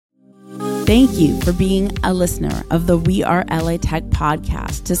Thank you for being a listener of the We Are LA Tech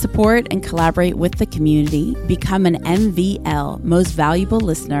podcast. To support and collaborate with the community, become an MVL Most Valuable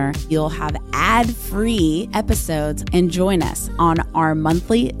Listener. You'll have ad-free episodes and join us on our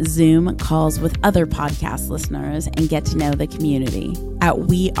monthly Zoom calls with other podcast listeners and get to know the community at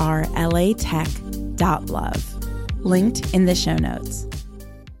wearelatech.love. Linked in the show notes.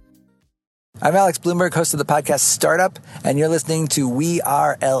 I'm Alex Bloomberg, host of the podcast Startup, and you're listening to We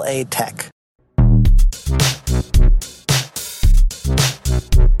Are LA Tech.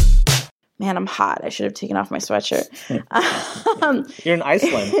 Man, I'm hot. I should have taken off my sweatshirt. You're in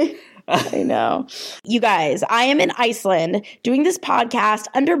Iceland. I know. You guys, I am in Iceland doing this podcast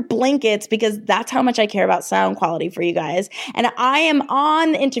under blankets because that's how much I care about sound quality for you guys. And I am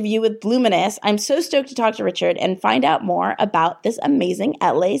on the interview with Bloominous. I'm so stoked to talk to Richard and find out more about this amazing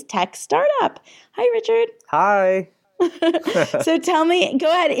LA tech startup. Hi, Richard. Hi. So tell me,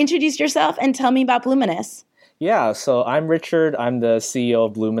 go ahead, introduce yourself and tell me about Bloominous. Yeah, so I'm Richard. I'm the CEO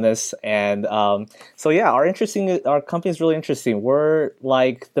of Bloominous, and our company is really interesting. We're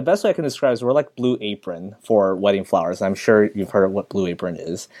like, the best way I can describe is we're like Blue Apron for wedding flowers. I'm sure you've heard of what Blue Apron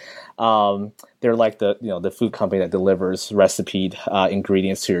is. They're like the food company that delivers recipe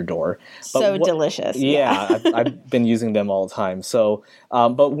ingredients to your door. Delicious. Yeah, I've been using them all the time. So,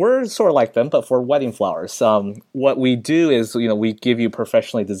 but we're sort of like them, but for wedding flowers. What we do is, we give you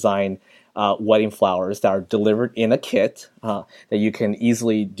professionally designed wedding flowers that are delivered in a kit that you can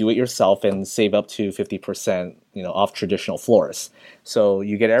easily do it yourself and save up to 50% off traditional florists. So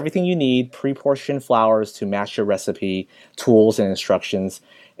you get everything you need, pre-portioned flowers to match your recipe, tools and instructions.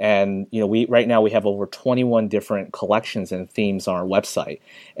 And right now we have over 21 different collections and themes on our website,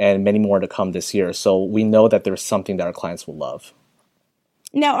 and many more to come this year. So we know that there's something that our clients will love.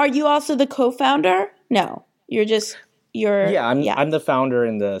 Now, are you also the co-founder? No, you're I'm the founder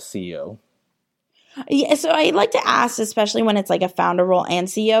and the CEO. Yeah, so I like to ask, especially when it's like a founder role and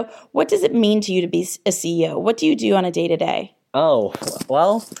CEO, what does it mean to you to be a CEO? What do you do on a day-to-day? Oh,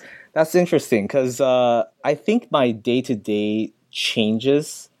 well, that's interesting because I think my day-to-day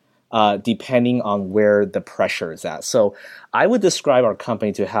changes depending on where the pressure is at. So I would describe our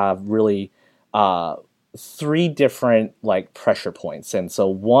company to have really three different pressure points. And so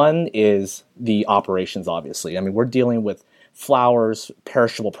one is the operations, obviously. I mean, we're dealing with flowers,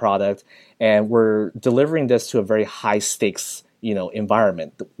 perishable product, and we're delivering this to a very high stakes,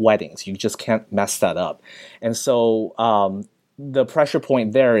 environment, weddings. You just can't mess that up. And so the pressure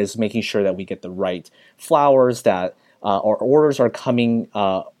point there is making sure that we get the right flowers, that our orders are coming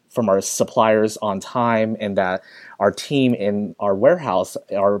from our suppliers on time, and that our team in our warehouse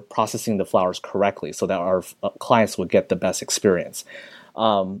are processing the flowers correctly so that our clients would get the best experience.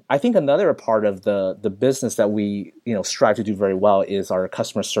 I think another part of the business that we strive to do very well is our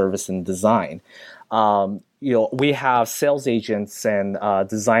customer service and design. We have sales agents and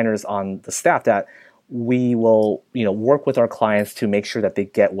designers on the staff that we will work with our clients to make sure that they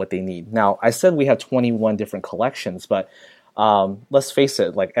get what they need. Now, I said we have 21 different collections, but let's face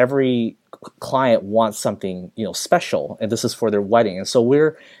it, every client wants something, special, and this is for their wedding. And so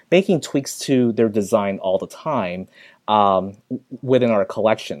we're making tweaks to their design all the time within our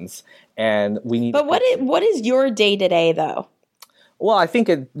collections. And we need. But what is your day-to-day though? Well, I think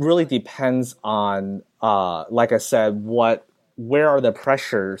it really depends on, like I said, where are the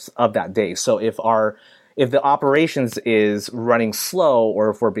pressures of that day. So if the operations is running slow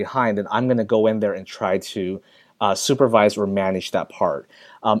or if we're behind, then I'm going to go in there and try to supervise or manage that part.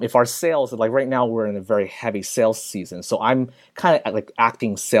 If our sales, right now we're in a very heavy sales season, so I'm kind of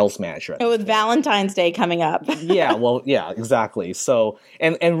acting sales manager. Oh, with Valentine's Day coming up. Yeah, exactly. So,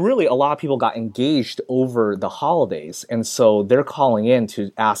 and really a lot of people got engaged over the holidays, and so they're calling in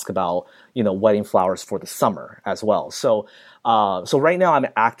to ask about, wedding flowers for the summer as well. So right now I'm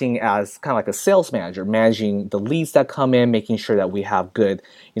acting as kind of like a sales manager, managing the leads that come in, making sure that we have good,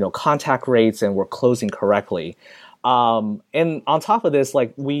 contact rates and we're closing correctly. And on top of this,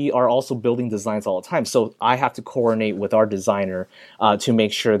 we are also building designs all the time. So I have to coordinate with our designer to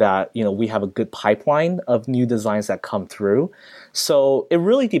make sure that, we have a good pipeline of new designs that come through. So it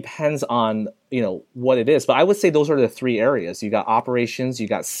really depends on, what it is. But I would say those are the three areas. You got operations, you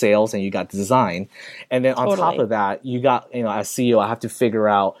got sales, and you got design. And then on top of that, you got, as CEO, I have to figure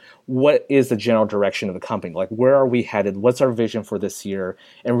out what is the general direction of the company? Where are we headed? What's our vision for this year?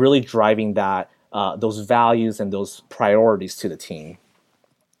 And really driving that those values and those priorities to the team.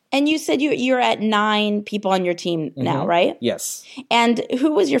 And you said you're at 9 people on your team now, right? Yes. And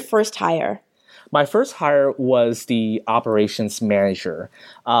who was your first hire? My first hire was the operations manager.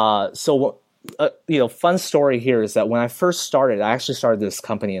 So fun story here is that when I first started, I actually started this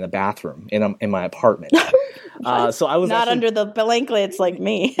company in a bathroom in my apartment. So I was not actually, under the blankets like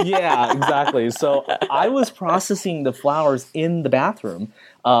me. yeah, exactly. So I was processing the flowers in the bathroom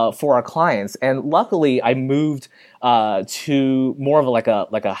for our clients, and luckily I moved to more of like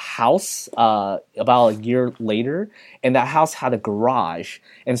a house about a year later, and that house had a garage,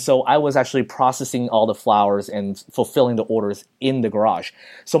 and so I was actually processing all the flowers and fulfilling the orders in the garage.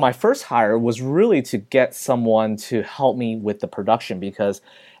 So my first hire was really to get someone to help me with the production, because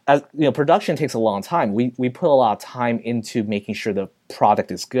as you know, production takes a long time. We put a lot of time into making sure the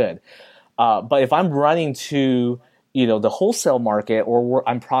product is good. But if I'm running to the wholesale market, or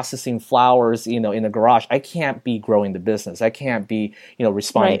I'm processing flowers in the garage, I can't be growing the business. I can't be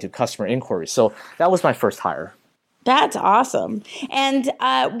responding to customer inquiries. So that was my first hire. That's awesome. And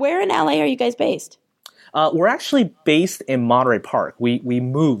where in LA are you guys based? We're actually based in Monterey Park. We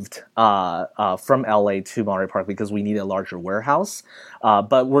moved from LA to Monterey Park because we needed a larger warehouse.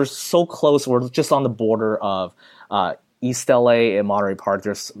 But we're so close. We're just on the border of East LA and Monterey Park.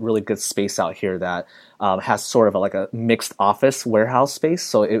 There's really good space out here that has sort of like a mixed office warehouse space.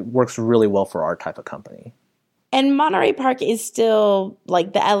 So it works really well for our type of company. And Monterey Park is still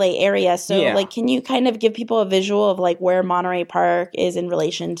like the LA area. So like, can you kind of give people a visual of like where Monterey Park is in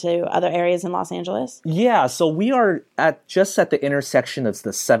relation to other areas in Los Angeles? Yeah. So we are just at the intersection of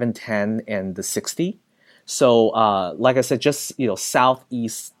the 710 and the 60. So like I said, just,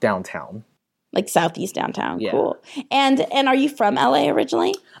 southeast downtown. Like southeast downtown. Yeah. Cool. And are you from LA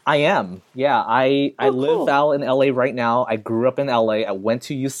originally? I am. Yeah. I live out in LA right now. I grew up in LA. I went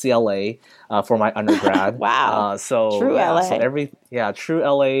to UCLA for my undergrad. Wow. True LA. So true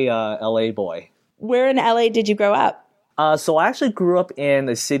LA boy. Where in LA did you grow up? So I actually grew up in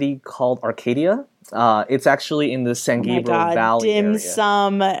a city called Arcadia. It's actually in the San Gabriel Valley dim area.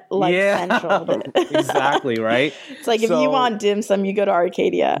 sum central. Exactly, right? It's like if you want dim sum, you go to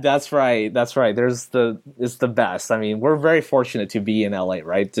Arcadia. That's right. It's the best. I mean, we're very fortunate to be in LA,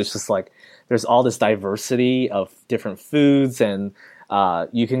 right? There's just like there's all this diversity of different foods, and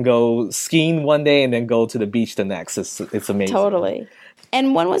you can go skiing one day and then go to the beach the next. It's amazing. Totally.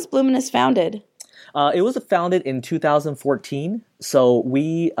 And when was Bloominous founded? It was founded in 2014, so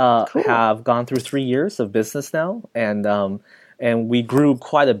we have gone through 3 years of business now, and we grew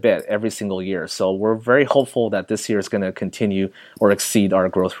quite a bit every single year. So we're very hopeful that this year is going to continue or exceed our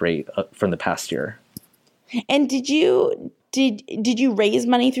growth rate from the past year. And did you raise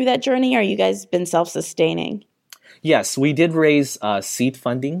money through that journey, or you guys been self-sustaining? Yes, we did raise seed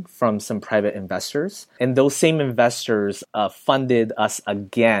funding from some private investors, and those same investors funded us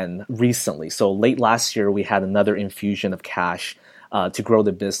again recently. So late last year, we had another infusion of cash to grow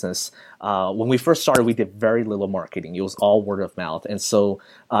the business. When we first started, we did very little marketing. It was all word of mouth. And so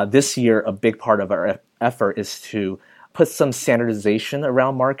this year, a big part of our effort is to put some standardization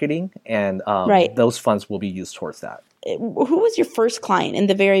around marketing, and those funds will be used towards that. Who was your first client in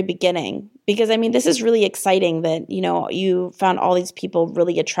the very beginning? Because I mean, this is really exciting that, you found all these people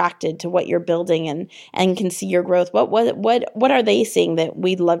really attracted to what you're building and can see your growth. What are they seeing that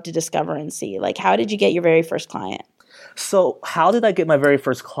we'd love to discover and see? Like, how did you get your very first client? So how did I get my very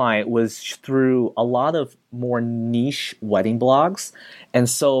first client was through a lot of more niche wedding blogs. And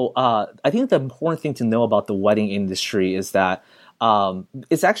so I think the important thing to know about the wedding industry is that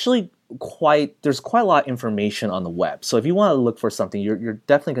it's actually there's quite a lot of information on the web. So if you want to look for something, you're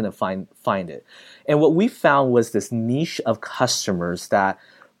definitely going to find it. And what we found was this niche of customers that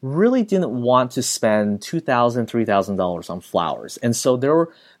really didn't want to spend $2,000, $3,000 on flowers. And so there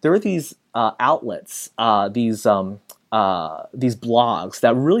were these outlets, these blogs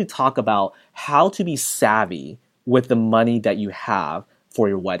that really talk about how to be savvy with the money that you have for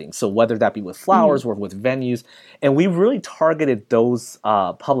your wedding. So whether that be with flowers or with venues. And we really targeted those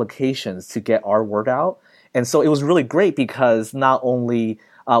publications to get our word out. And so it was really great because not only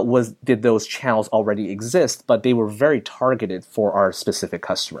did those channels already exist, but they were very targeted for our specific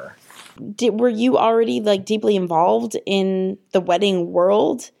customer. Were you already like deeply involved in the wedding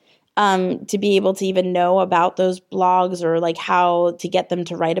world to be able to even know about those blogs or like how to get them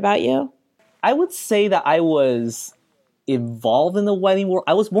to write about you? I would say that I was involved in the wedding world.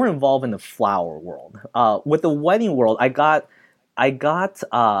 I was more involved in the flower world. With the wedding world, I got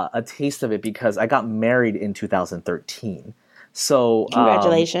a taste of it because I got married in 2013. So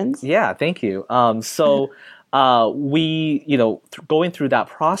congratulations. Yeah, thank you. We, going through that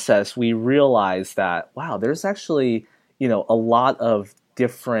process, we realized that, wow, there's actually, a lot of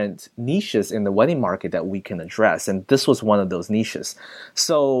different niches in the wedding market that we can address. And this was one of those niches.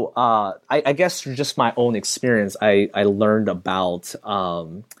 So I guess through just my own experience, I learned about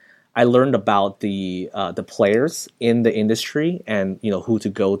I learned about the players in the industry and who to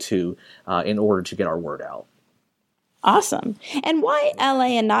go to in order to get our word out. Awesome. And why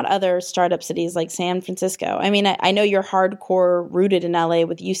LA and not other startup cities like San Francisco? I mean, I know you're hardcore rooted in LA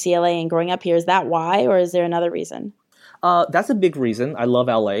with UCLA and growing up here. Is that why, or is there another reason? That's a big reason. I love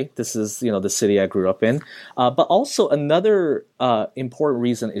LA. This is, the city I grew up in. But also another important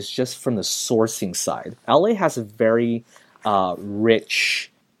reason is just from the sourcing side. LA has a very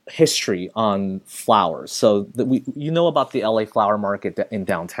rich history on flowers. So about the LA flower market in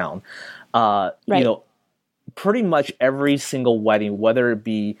downtown. Right. Pretty much every single wedding, whether it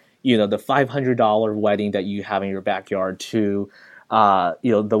be, the $500 wedding that you have in your backyard to,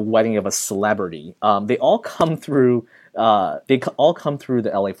 the wedding of a celebrity, they all come through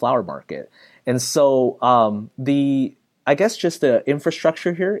the LA flower market. And so I guess just the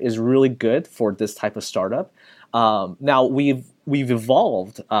infrastructure here is really good for this type of startup. Now we've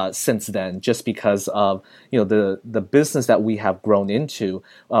evolved since then, just because of the business that we have grown into.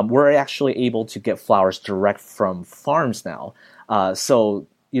 We're actually able to get flowers direct from farms now. So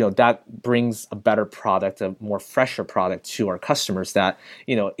that brings a better product, a more fresher product to our customers. That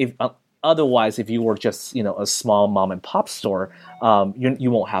if otherwise, if you were just a small mom and pop store,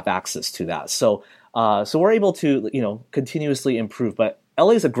 you won't have access to that. So we're able to continuously improve. But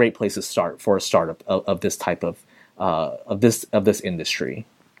LA is a great place to start for a startup of this type of this industry.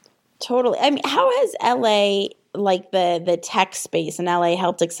 Totally. I mean, how has LA, like the tech space in LA,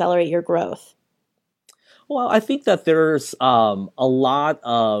 helped accelerate your growth? Well, I think that there's a lot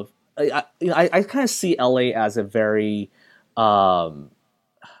of I kind of see LA as a very I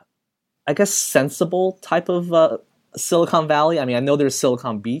guess sensible type of Silicon Valley. I mean, I know there's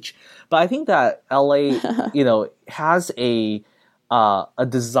Silicon Beach, but I think that LA has a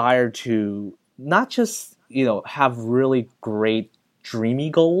desire to not just have really great dreamy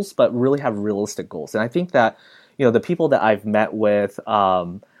goals, but really have realistic goals. And I think that the people that I've met with,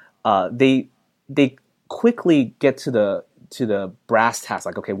 they quickly get to the brass tacks.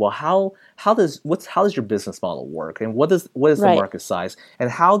 Like, okay, well, how does your business model work, and what is the market size, and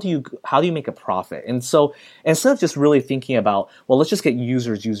how do you make a profit? And so instead of just really thinking about, well, let's just get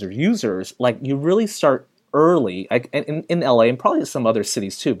users, like you really start early, like in LA and probably some other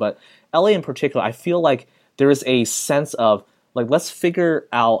cities too, but LA in particular, I feel like there is a sense of like, let's figure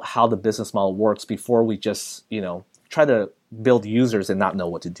out how the business model works before we just, try to build users and not know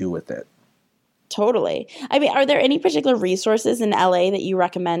what to do with it. Totally. I mean, are there any particular resources in LA that you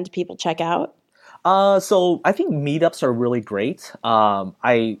recommend people check out? So I think meetups are really great.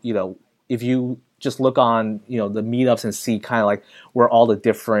 If you just look on, the meetups and see kind of like where all the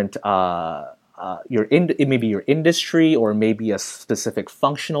different, it may be your industry or maybe a specific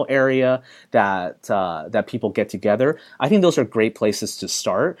functional area that people get together. I think those are great places to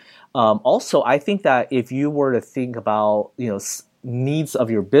start. Also, I think that if you were to think about, needs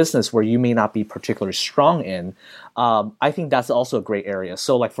of your business where you may not be particularly strong in, I think that's also a great area.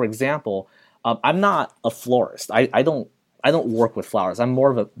 So like, for example, I'm not a florist. I don't work with flowers. I'm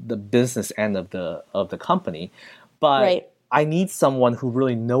more of the business end of the company, but right. I need someone who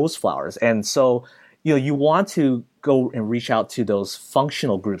really knows flowers. And so, you want to go and reach out to those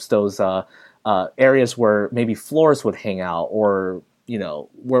functional groups, those areas where maybe florists would hang out, or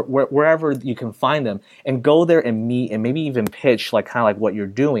wherever you can find them, and go there and meet and maybe even pitch like kind of like what you're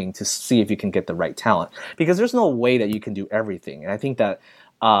doing to see if you can get the right talent, because there's no way that you can do everything. And I think that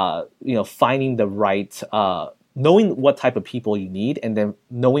finding the right, knowing what type of people you need and then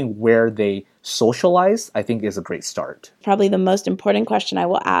knowing where they socialize, I think is a great start. Probably the most important question I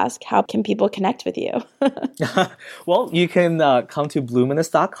will ask: how can people connect with you? Well, you can come to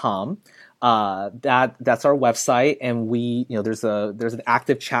bloominous.com. That's our website, and we, there's an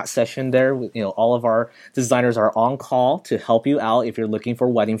active chat session there. All of our designers are on call to help you out if you're looking for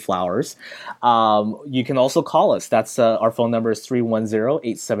wedding flowers. You can also call us. That's our phone number is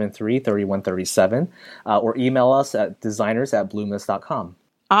 310-873-3137, or email us at designers@bloominous.com.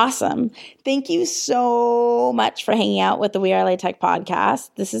 Awesome. Thank you so much for hanging out with the We Are LA Tech podcast.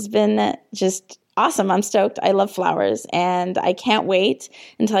 This has been just awesome. I'm stoked. I love flowers, and I can't wait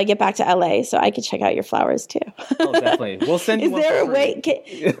until I get back to LA so I could check out your flowers too. Oh, definitely. We'll send you one. Is there a way?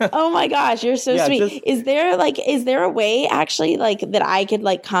 Oh my gosh, you're so sweet. Is there a way actually like that I could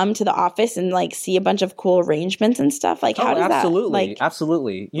like come to the office and like see a bunch of cool arrangements and stuff? Like how does absolutely. that?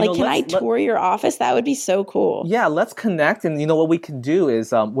 Absolutely. Can I tour your office? That would be so cool. Yeah, let's connect. And what we can do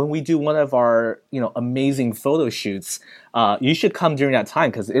is when we do one of our amazing photo shoots, you should come during that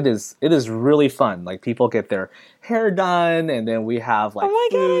time, because it is really fun. fun. Like people get their hair done, and then we have like oh my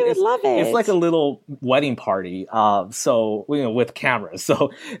food. God, I would love it. It's like a little wedding party. So with cameras.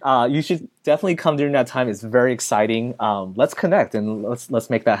 So you should definitely come during that time. It's very exciting. Let's connect and let's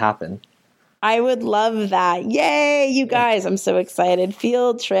make that happen. I would love that. Yay, you guys. I'm so excited.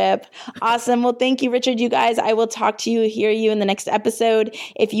 Field trip. Awesome. Well, thank you, Richard. You guys, I will talk to you, hear you in the next episode.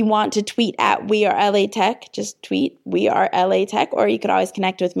 If you want to tweet at We Are LA Tech, just tweet We Are LA Tech, or you could always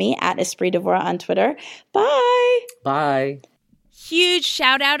connect with me at Esprit Devora on Twitter. Bye. Bye. Huge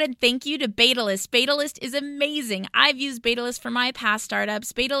shout out and thank you to Betalist. Betalist is amazing. I've used Betalist for my past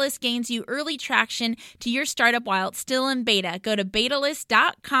startups. Betalist gains you early traction to your startup while it's still in beta. Go to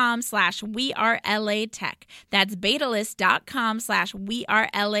betalist.com/wearelatech. That's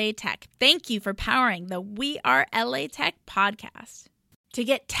betalist.com/wearelatech. Thank you for powering the We Are LA Tech podcast. To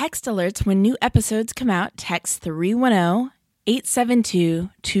get text alerts when new episodes come out, text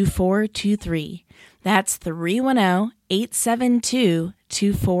 310-872-2423. That's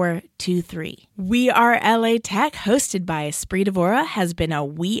 310-872-2423. We Are LA Tech, hosted by Esprit Devora, has been a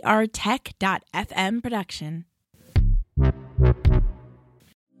wearetech.fm production.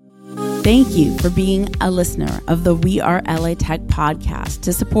 Thank you for being a listener of the We Are LA Tech podcast.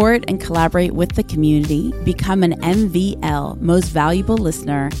 To support and collaborate with the community, become an MVL, most valuable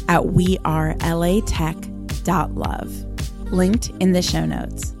listener, at wearelatech.love. Linked in the show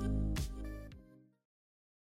notes.